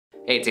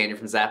Hey, it's Andrew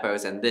from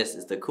Zappos, and this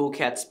is the Cool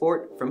Cat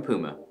Sport from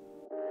Puma.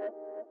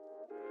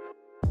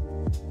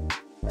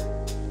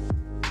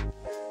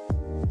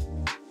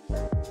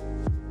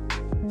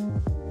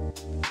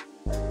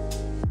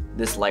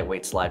 This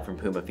lightweight slide from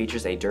Puma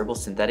features a durable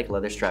synthetic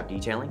leather strap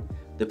detailing.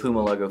 The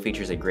Puma logo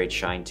features a great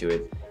shine to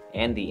it,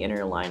 and the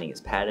inner lining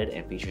is padded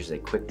and features a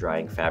quick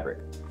drying fabric.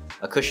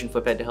 A cushioned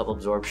footbed to help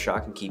absorb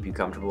shock and keep you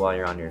comfortable while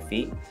you're on your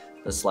feet.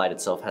 The slide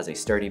itself has a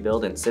sturdy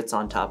build and sits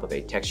on top of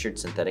a textured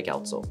synthetic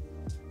outsole.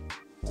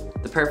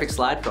 The perfect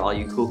slide for all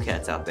you cool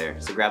cats out there,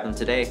 so grab them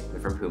today. They're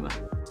from Puma.